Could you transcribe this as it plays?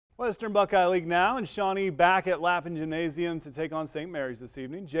Western Buckeye League now, and Shawnee back at Lappin Gymnasium to take on St. Mary's this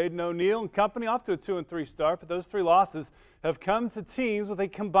evening. Jaden O'Neill and company off to a 2-3 start, but those three losses have come to teams with a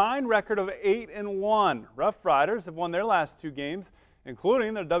combined record of 8-1. Rough Riders have won their last two games,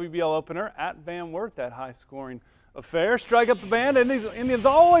 including their WBL opener at Van Wert, that high-scoring affair. Strike up the band. Indians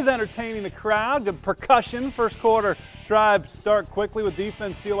always entertaining the crowd. Good percussion. First quarter drive start quickly with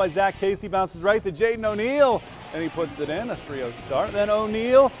defense steal by Zach Casey. Bounces right to Jaden O'Neill, and he puts it in. A 3-0 start. Then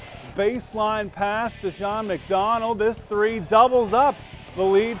O'Neill, baseline pass to Sean McDonald. This three doubles up the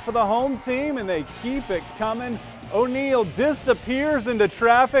lead for the home team, and they keep it coming. O'Neill disappears into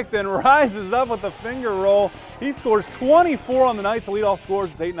traffic, then rises up with a finger roll. He scores 24 on the night to lead all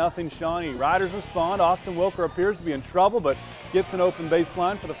scores. It's 8-0 Shawnee. Riders respond. Austin Wilker appears to be in trouble, but gets an open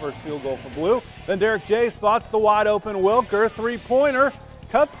baseline for the first field goal for Blue. Then Derek J spots the wide open Wilker. Three-pointer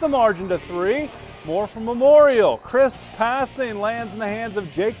cuts the margin to 3. More from Memorial. Crisp passing lands in the hands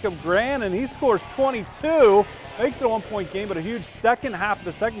of Jacob Grant, and he scores 22. Makes it a one-point game, but a huge second half of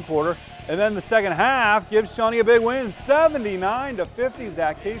the second quarter. And then the second half gives Shawnee a big win, 79-50.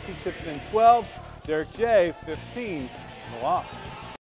 Zach Casey chipped in 12. Derek J, 15 in the loss.